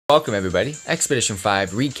Welcome everybody. Expedition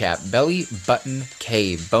 5 recap. Belly button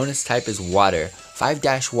cave. Bonus type is water.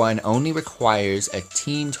 5-1 only requires a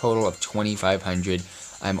team total of 2,500.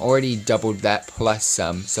 I'm already doubled that plus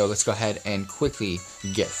some. So let's go ahead and quickly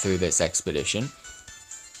get through this expedition.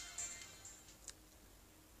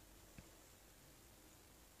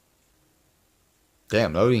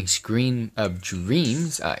 Damn, loading screen of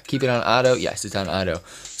dreams. Keep it on auto. Yes, it's on auto.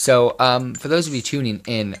 So for those of you tuning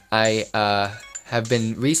in, I have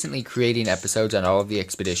been recently creating episodes on all of the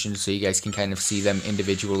expeditions so you guys can kind of see them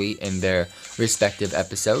individually in their respective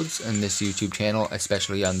episodes on this YouTube channel,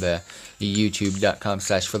 especially on the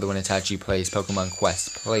youtube.com/FTWitachiPlays Pokemon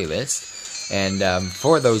Quest playlist. And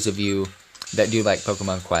for those of you that do like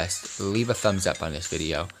Pokemon Quest, leave a thumbs up on this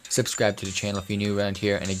video. Subscribe to the channel if you're new around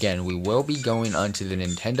here. And again, we will be going on to the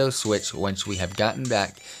Nintendo Switch once we have gotten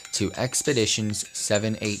back to Expeditions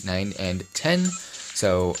 7, 8, 9, and 10.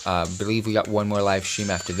 So, I believe we got one more live stream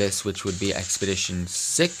after this, which would be Expedition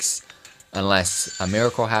 6, unless a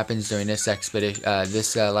miracle happens during this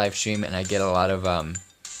live stream, and I get a lot of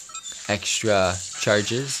extra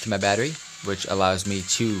charges to my battery, which allows me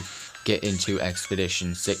to get into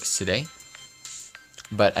Expedition 6 today.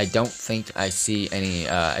 But I don't think I see any.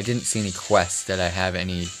 I didn't see any quests that I have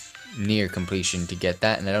any near completion to get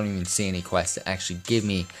that, and I don't even see any quests that actually give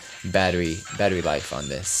me battery life on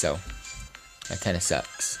this. So. That kind of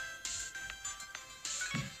sucks.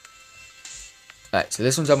 Alright, so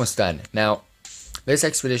this one's almost done. Now, this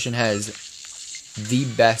expedition has the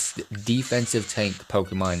best defensive tank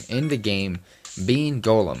Pokemon in the game, being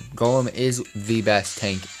Golem. Golem is the best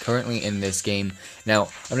tank currently in this game. Now,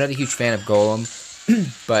 I'm not a huge fan of Golem,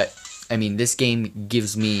 but, I mean, this game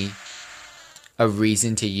gives me a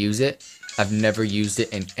reason to use it. I've never used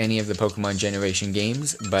it in any of the Pokemon generation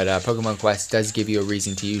games, but Pokemon Quest does give you a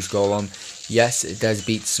reason to use Golem. Yes, it does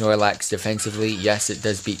beat Snorlax defensively. Yes, it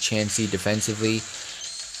does beat Chansey defensively.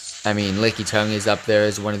 I mean, Lickitung is up there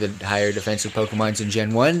as one of the higher defensive Pokemons in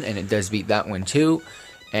Gen 1, and it does beat that one too.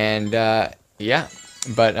 And, yeah.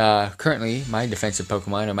 But currently, my defensive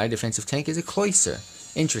Pokemon, or my defensive tank, is a Cloyster.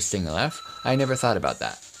 Interesting enough. I never thought about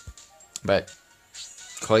that. But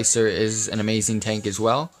Cloyster is an amazing tank as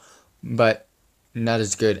well, but not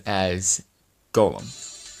as good as Golem.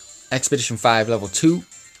 Expedition 5 level 2,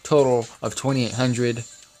 total of 2,800.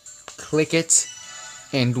 Click it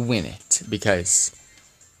and win it, because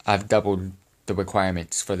I've doubled the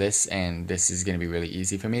requirements for this, and this is going to be really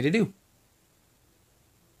easy for me to do.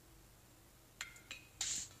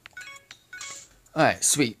 Alright,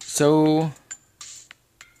 sweet. So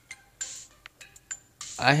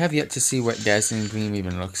I have yet to see what Dazzling Gleam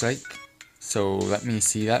even looks like. So let me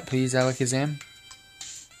see that, please, Alakazam.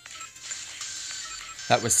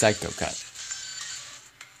 That was Psycho Cut.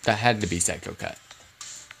 That had to be Psycho Cut.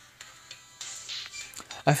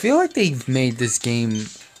 I feel like they've made this game.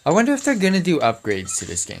 I wonder if they're going to do upgrades to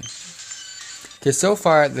this game. Because so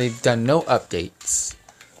far, they've done no updates.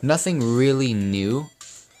 Nothing really new.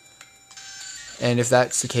 And if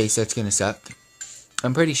that's the case, that's going to suck.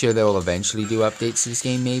 I'm pretty sure they'll eventually do updates to this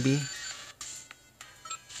game, maybe.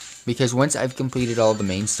 Because once I've completed all the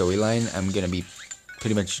main storyline, I'm going to be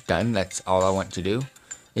pretty much done. That's all I want to do,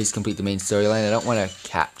 is complete the main storyline. I don't want to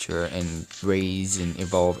capture and raise and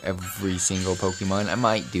evolve every single Pokemon. I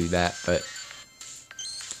might do that, but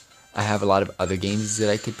I have a lot of other games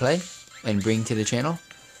that I could play and bring to the channel.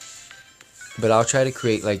 But I'll try to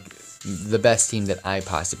create, like, the best team that I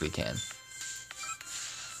possibly can.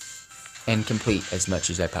 And complete as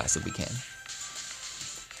much as I possibly can.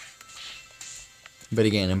 But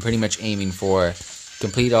again, I'm pretty much aiming for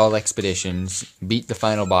complete all expeditions, beat the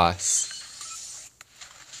final boss,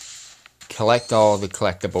 collect all the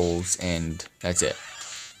collectibles, and that's it.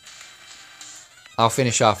 I'll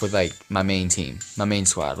finish off with, like, my main team, my main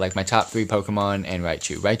squad, like my top 3 Pokemon and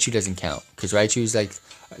Raichu. Raichu doesn't count, because Raichu's like,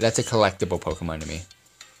 that's a collectible Pokemon to me.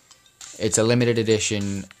 It's a limited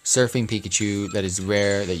edition Surfing Pikachu that is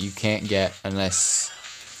rare, that you can't get unless,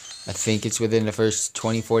 I think it's within the first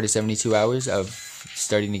 24 to 72 hours of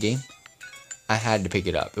starting the game. I had to pick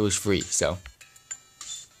it up. It was free, so.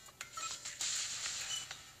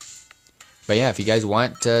 But yeah, if you guys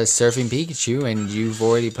want Surfing Pikachu and you've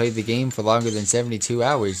already played the game for longer than 72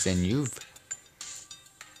 hours, then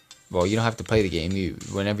well, you don't have to play the game.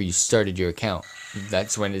 Whenever you started your account,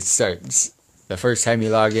 that's when it starts. The first time you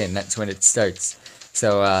log in, that's when it starts.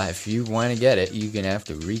 So if you want to get it, you're going to have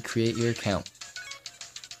to recreate your account.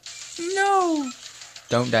 No!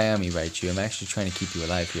 Don't die on me, Raichu. I'm actually trying to keep you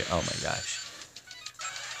alive here. Oh my gosh.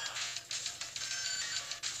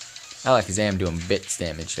 Alakazam doing bits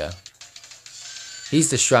damage, though. He's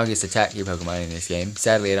the strongest attack-y Pokemon in this game.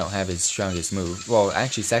 Sadly, I don't have his strongest move. Well,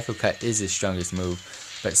 actually, Psycho Cut is his strongest move,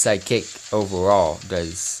 but Psychic overall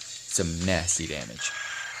does some nasty damage.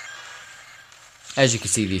 As you can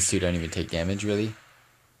see, these two don't even take damage, really.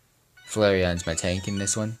 Flareon's my tank in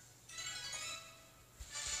this one.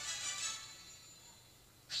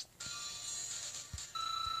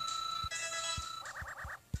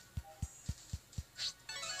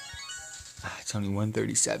 It's only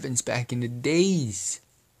 137s back in the days.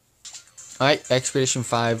 Alright, Expedition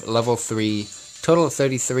 5, level 3, total of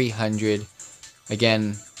 3,300.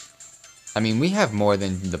 Again, I mean, we have more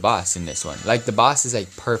than the boss in this one. Like, the boss is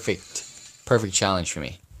like perfect challenge for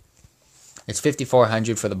me. It's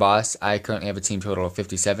 5,400 for the boss. I currently have a team total of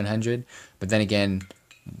 5,700. But then again,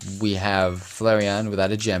 we have Flareon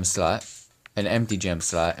without a gem slot, an empty gem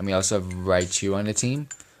slot, and we also have Raichu on the team,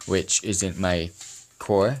 which isn't my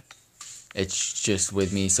core. It's just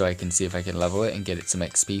with me so I can see if I can level it and get it some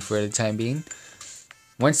XP for the time being.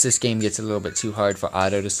 Once this game gets a little bit too hard for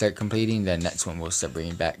Auto to start completing, then that's when we'll start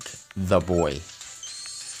bringing back the boy.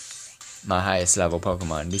 My highest level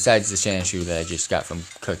Pokemon, besides the Sandshrew that I just got from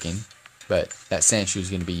cooking. But that Sandshrew is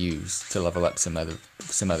going to be used to level up some other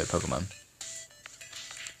Pokemon.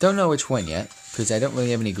 Don't know which one yet, because I don't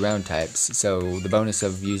really have any ground types, so the bonus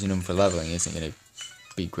of using them for leveling isn't going to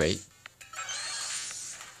be great.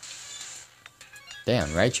 Damn,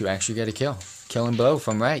 Raichu actually got a kill. Kill and blow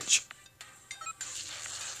from Raichu.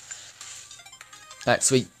 That's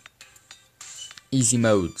sweet. Easy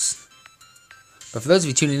modes. But for those of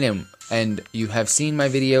you tuning in, and you have seen my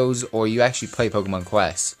videos, or you actually play Pokemon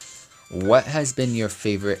Quest, what has been your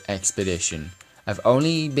favorite expedition? I've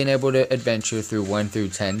only been able to adventure through 1 through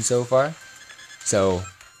 10 so far. So,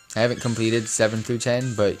 I haven't completed 7 through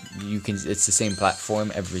 10, but it's the same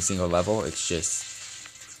platform every single level. It's just,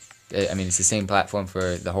 I mean, it's the same platform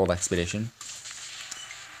for the whole expedition.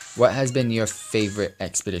 What has been your favorite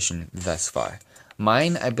expedition thus far?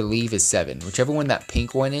 Mine, I believe, is 7. Whichever one that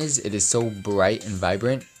pink one is, it is so bright and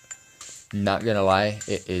vibrant. Not gonna lie,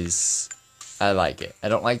 it is... I like it. I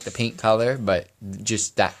don't like the pink color, but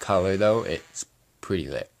just that color, though, it's pretty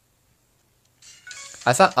lit.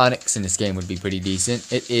 I thought Onyx in this game would be pretty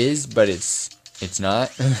decent. It is, but it's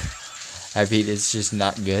not. I mean, it's just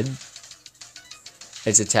not good.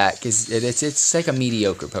 Its attack is... It's like a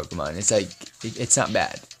mediocre Pokemon. It's like... It's not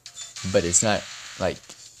bad. But it's not, like...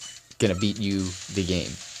 gonna beat you the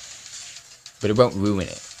game, but it won't ruin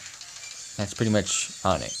it. That's pretty much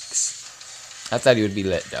Onyx. I thought he would be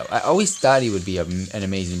lit though. I always thought he would be an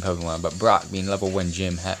amazing Pokemon, but Brock being level 1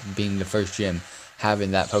 gym, being the first gym,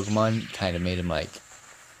 having that Pokemon kind of made him like,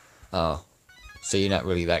 oh, so you're not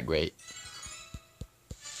really that great.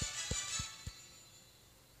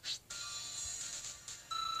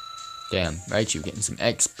 Damn, Raichu getting some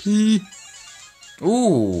XP.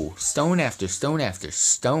 Ooh, stone after stone after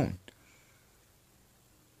stone.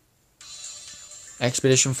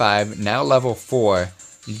 Expedition 5, now level 4,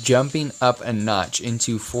 jumping up a notch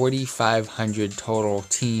into 4,500 total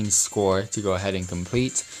team score to go ahead and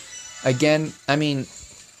complete. Again, I mean,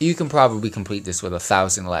 you can probably complete this with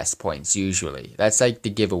 1,000 less points, usually. That's like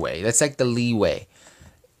the giveaway. That's like the leeway.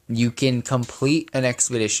 You can complete an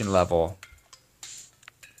expedition level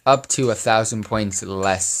up to 1,000 points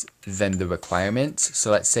less than the requirement.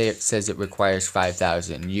 So let's say it says it requires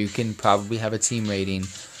 5,000. You can probably have a team rating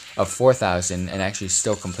of 4,000 and actually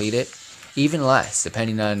still complete it. Even less,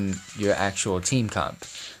 depending on your actual team comp.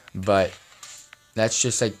 But that's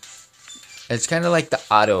just like, it's kind of like the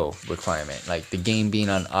auto requirement. Like the game being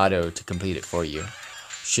on auto to complete it for you.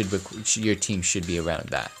 Your team should be around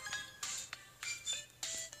that.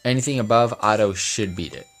 Anything above auto should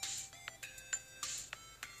beat it.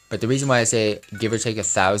 But the reason why I say give or take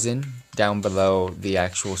 1,000 down below the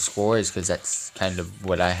actual score is because that's kind of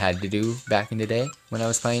what I had to do back in the day when I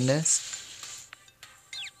was playing this.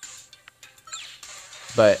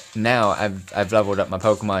 But now I've leveled up my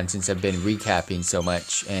Pokemon since I've been recapping so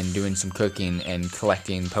much and doing some cooking and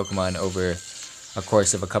collecting Pokemon over a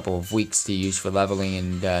course of a couple of weeks to use for leveling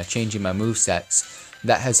and changing my movesets.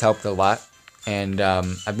 That has helped a lot. And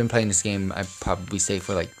I've been playing this game, I'd probably say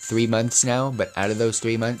for like 3 months now, but out of those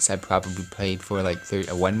 3 months, I probably played for like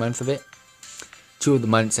 1 month of it. 2 of the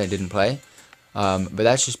months I didn't play, but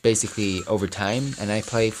that's just basically over time, and I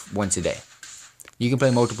play once a day. You can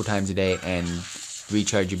play multiple times a day and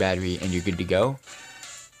recharge your battery and you're good to go.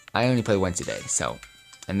 I only play once a day, so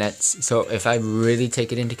if I really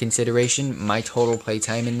take it into consideration, my total play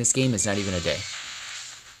time in this game is not even a day.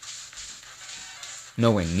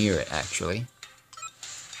 Nowhere near it, actually.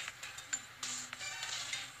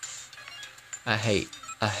 I hate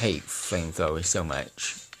flamethrowers so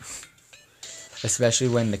much. especially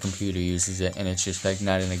when the computer uses it and it's just like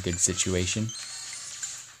not in a good situation.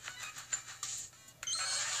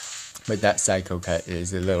 But that psycho cut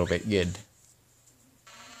is a little bit good.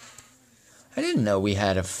 I didn't know we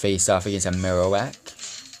had a face-off against a Marowak.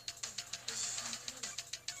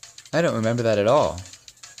 I don't remember that at all.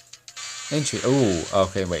 Oh,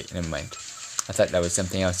 okay, wait, never mind. I thought that was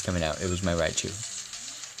something else coming out. It was my Raichu.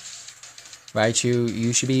 Raichu,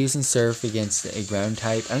 you should be using Surf against a ground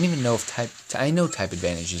type. I don't even know if I know type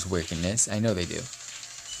advantages work in this. I know they do.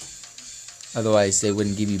 Otherwise, they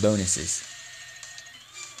wouldn't give you bonuses.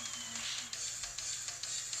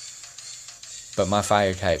 But my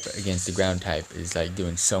fire type against the ground type is like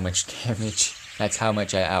doing so much damage. That's how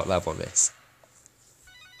much I outlevel this.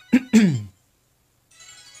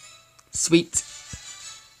 Sweet.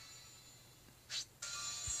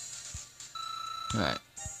 Alright.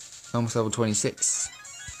 Almost level 26.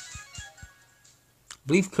 I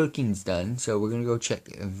believe cooking's done, so we're going to go check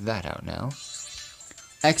that out now.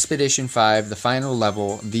 Expedition 5, the final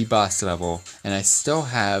level, the boss level, and I still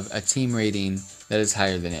have a team rating that is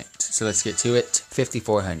higher than it. So let's get to it.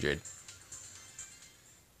 5,400.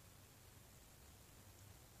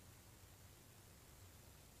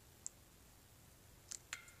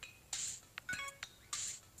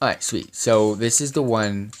 Alright, sweet. So this is the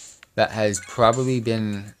one that has probably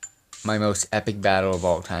been my most epic battle of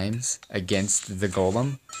all times against the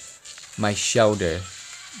Golem. My Shelter,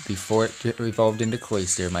 before it evolved into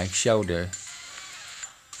Cloyster, my Shelter,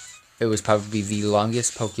 it was probably the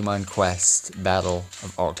longest Pokemon Quest battle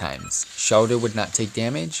of all times. Shelter would not take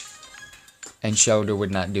damage, and Shelter would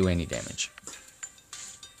not do any damage.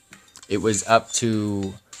 It was up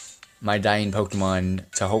to my dying Pokemon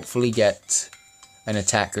to hopefully get an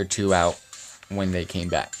attack or two out when they came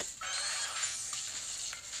back.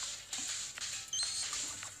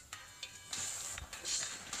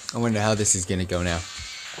 I wonder how this is going to go now.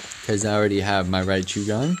 Because I already have my Raichu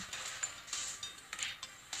gone.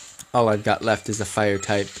 All I've got left is a fire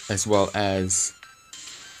type as well as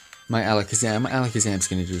my Alakazam. My Alakazam's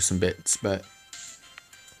going to do some bits, but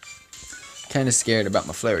kind of scared about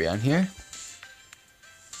my Flareon here.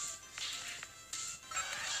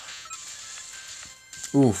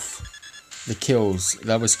 Oof. The kills.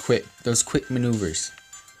 That was quick. Those quick maneuvers.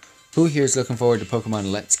 Who here is looking forward to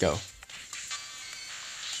Pokemon Let's Go?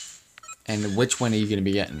 And which one are you going to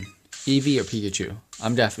be getting? Eevee or Pikachu?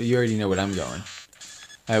 I'm definitely, you already know what I'm going.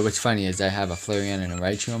 What's funny is I have a Flareon and a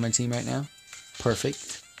Raichu on my team right now.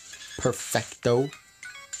 Perfect. Perfecto.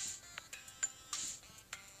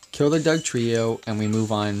 Kill the Doug Trio, and we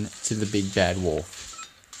move on to the big bad wolf.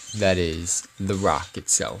 That is the rock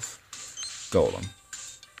itself. Golem.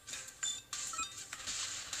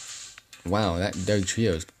 Wow, that Doug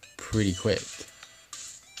Trio is pretty quick.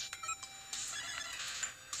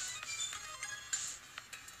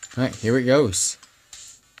 Alright, here it goes.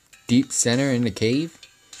 Deep center in the cave.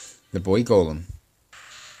 The boy Golem.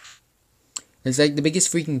 It's like the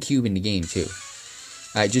biggest freaking cube in the game, too.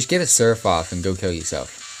 Alright, just get a surf off and go kill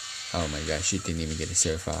yourself. Oh my gosh, you didn't even get a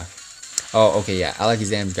surf off. Oh, okay, yeah.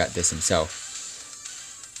 Alakazam's got this himself.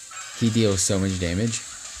 He deals so much damage.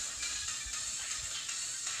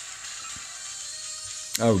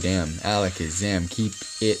 Oh, damn. Alakazam, keep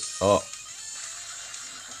it up.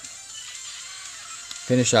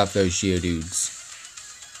 Finish off those Geodudes.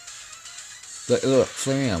 Look,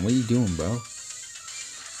 Flareon, what are you doing, bro?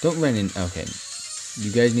 Don't run in. Okay.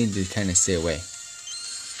 You guys need to kind of stay away.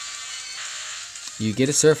 You get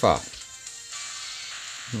a surf off.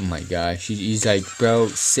 Oh my gosh. He's like, bro,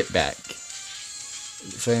 sit back.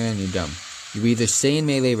 Flareon, you're dumb. You either stay in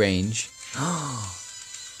melee range.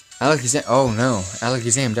 Alakazam. Oh no.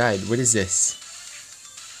 Alakazam died. What is this?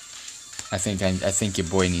 I think your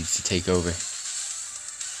boy needs to take over.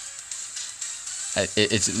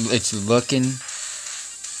 It's looking.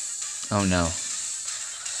 Oh no.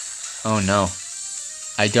 Oh no.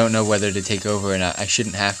 I don't know whether to take over or not. I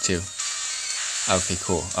shouldn't have to. Okay,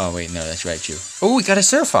 cool. Oh wait, no, that's Raichu. Oh, we got a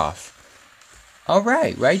surf off.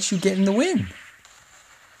 Alright, Raichu getting the win.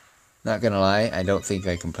 Not gonna lie, I don't think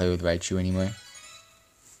I can play with Raichu anymore.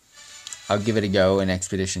 I'll give it a go in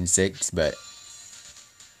Expedition 6, but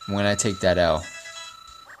when I take that L,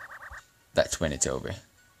 that's when it's over.